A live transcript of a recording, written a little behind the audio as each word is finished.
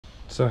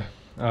So,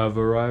 I've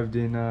arrived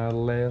in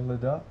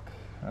Ladakh.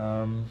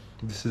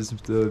 This is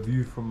the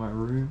view from my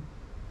room.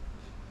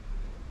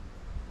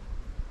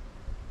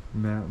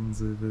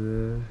 Mountains over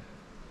there.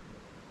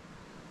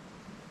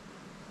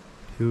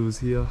 Hills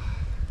here.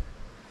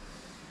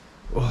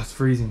 Oh, it's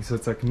freezing, so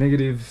it's like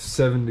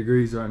 -7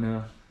 degrees right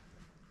now.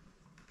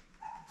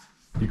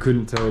 You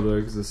couldn't tell though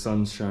because the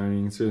sun's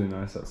shining. It's really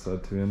nice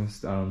outside, to be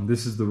honest.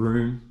 This is the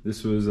room.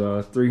 This was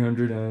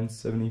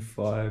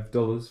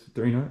 $375 for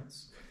 3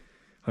 nights.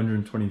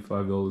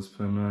 $125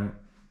 per night.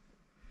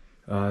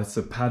 It's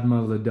a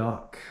Padma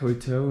Ladakh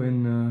hotel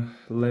in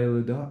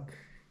Ladakh.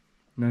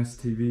 Nice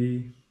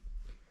TV.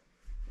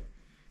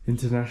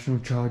 International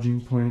charging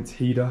points,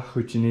 heater,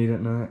 which you need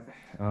at night.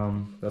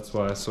 That's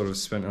why I sort of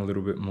spent a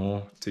little bit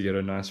more to get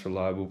a nice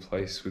reliable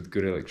place with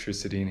good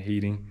electricity and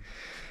heating,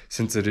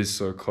 since it is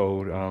so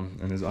cold. And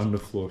there's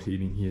underfloor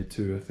heating here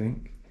too, I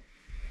think.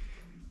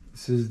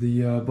 This is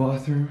the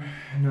bathroom.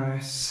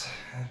 Nice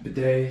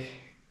bidet.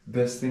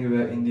 Best thing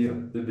about India,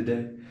 the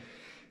bidet.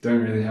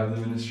 Don't really have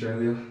them in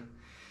Australia.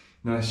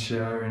 Nice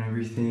shower and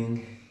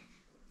everything.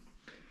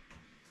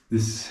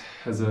 This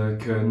has a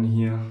curtain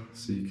here,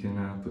 so you can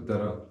put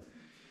that up.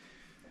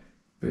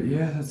 But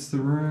yeah, that's the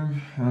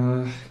room.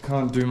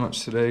 Can't do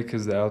much today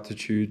because of the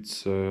altitude,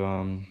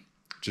 so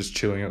just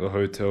chilling at the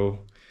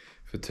hotel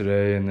for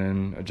today and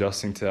then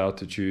adjusting to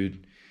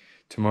altitude.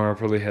 Tomorrow I'll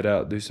probably head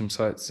out, do some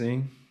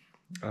sightseeing.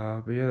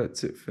 But yeah,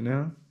 that's it for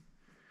now.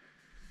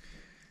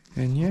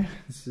 And yeah,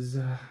 this is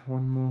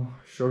one more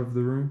shot of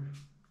the room.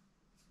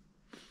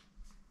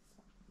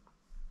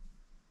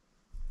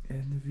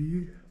 And the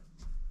view.